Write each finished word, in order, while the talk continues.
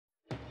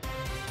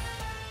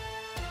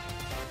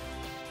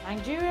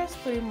Nigeria's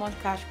 3-month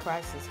cash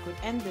crisis could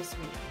end this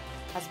week,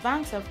 as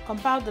banks have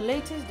compiled the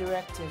latest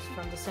directives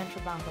from the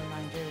Central Bank of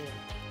Nigeria.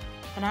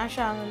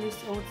 Financial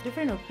analysts hold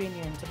different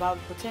opinions about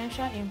the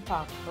potential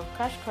impact of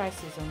cash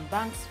crisis on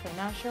banks'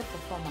 financial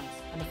performance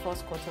in the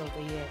first quarter of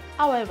the year.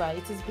 However,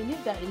 it is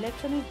believed that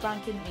electronic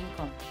banking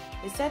income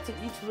is set to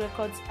hit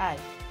records high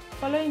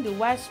following the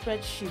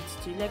widespread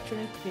shift to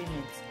electronic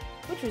payments,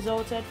 which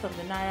resulted from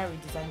the Naira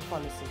redesign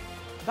policy.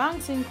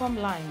 Banks' income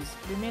lines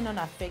remain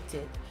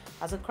unaffected,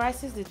 as the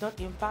crisis did not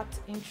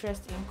impact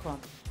interest income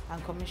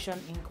and commission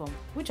income,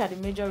 which are the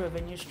major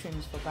revenue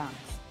streams for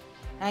banks.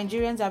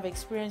 Nigerians have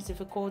experienced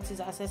difficulties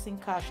accessing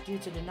cash due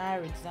to the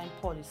Naira redesign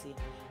policy.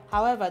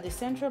 However, the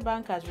central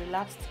bank has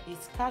relaxed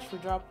its cash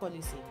withdrawal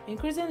policy,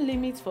 increasing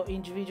limits for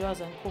individuals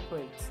and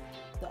corporates.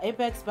 The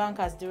Apex Bank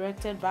has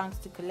directed banks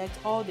to collect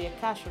all their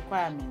cash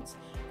requirements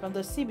from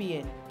the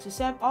CBN to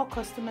serve all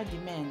customer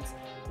demands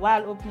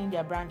while opening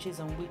their branches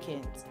on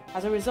weekends.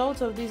 As a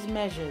result of these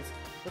measures,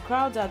 the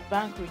crowds at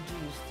bank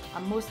reduced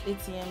and most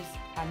ATMs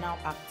are now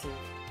active.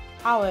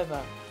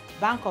 However,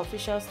 bank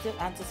officials still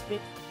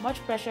anticipate much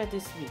pressure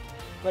this week,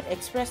 but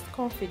expressed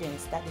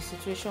confidence that the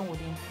situation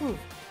would improve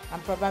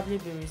and probably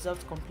be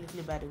resolved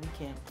completely by the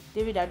weekend.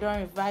 David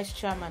Adorn, Vice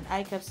Chairman,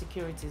 ICAP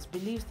Securities,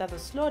 believes that the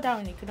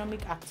slowdown in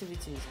economic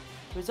activities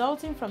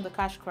resulting from the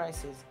cash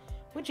crisis,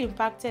 which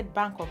impacted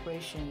bank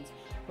operations,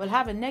 will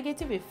have a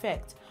negative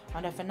effect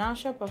on the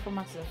financial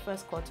performance in the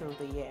first quarter of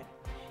the year.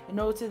 He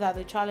noted that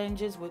the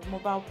challenges with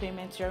mobile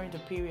payments during the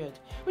period,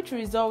 which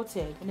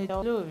resulted in a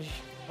deluge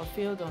of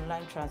failed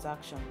online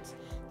transactions.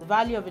 The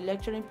value of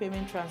electronic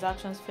payment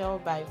transactions fell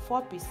by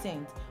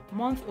 4%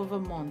 month over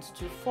month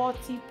to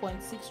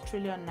 40.6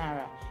 trillion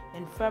naira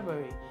in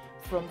February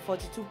from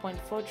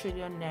 42.4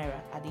 trillion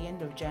naira at the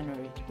end of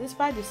January.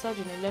 Despite the surge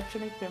in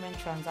electronic payment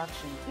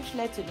transactions, which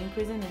led to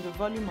increasing in the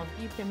volume of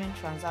e-payment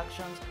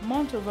transactions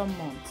month over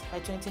month by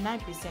 29%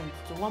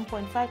 to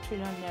 1.5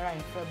 trillion naira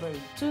in February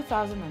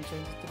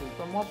 2023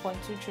 from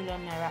 1.2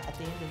 trillion naira at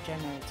the end of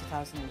January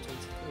 2023.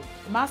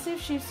 The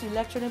massive shift to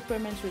electronic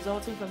payments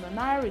resulting from the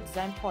Naira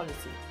redesign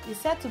policy is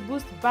set to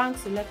boost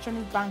banks'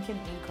 electronic banking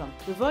income.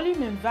 The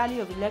volume and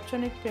value of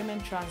electronic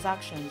payment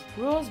transactions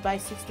rose by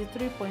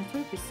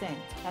 63.3%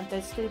 and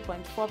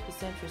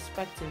 33.4%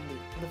 respectively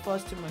in the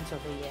first 2 months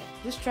of the year.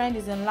 This trend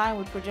is in line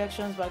with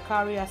projections by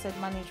Cowry Asset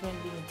Management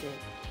Limited,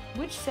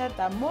 which said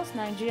that most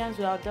Nigerians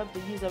will adopt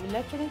the use of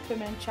electronic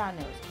payment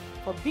channels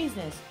for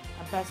business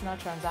and personal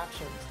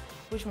transactions,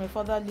 which may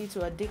further lead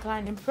to a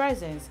decline in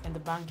presence in the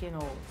banking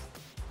halls.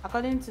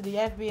 According to the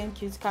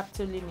FBNQ's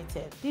Capital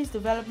Limited, this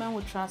development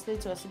would translate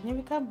to a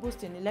significant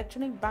boost in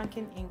electronic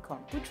banking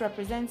income, which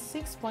represents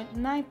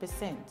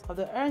 6.9% of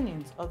the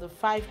earnings of the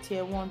 5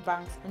 Tier 1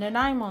 banks in the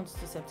 9 months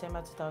to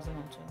September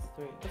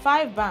 2023. The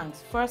 5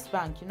 banks, First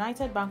Bank,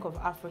 United Bank of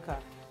Africa,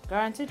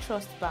 Guaranty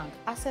Trust Bank,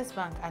 Access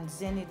Bank, and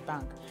Zenith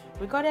Bank,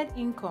 recorded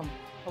income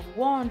of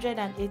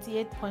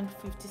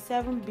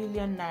 188.57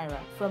 billion naira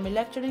from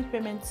electronic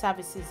payment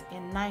services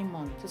in 9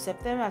 months to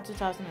September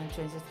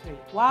 2023,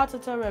 while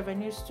total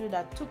revenue stood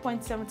at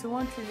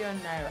 2.71 trillion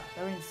naira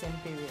during the same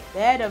period. The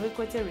head of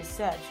equity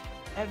research,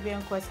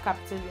 FBN Quest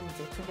Capital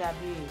Limited,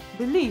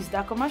 believes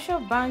that commercial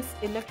banks'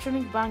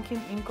 electronic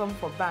banking income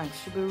for banks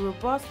should be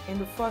robust in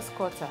the first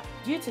quarter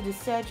due to the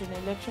surge in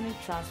electronic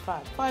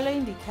transfers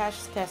following the cash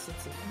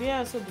scarcity. FBN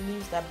also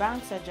believes that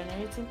banks are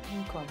generating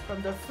income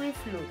from the free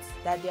floats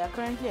that they are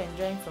currently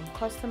enjoying from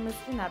customers'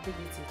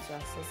 inability to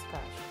access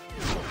cash.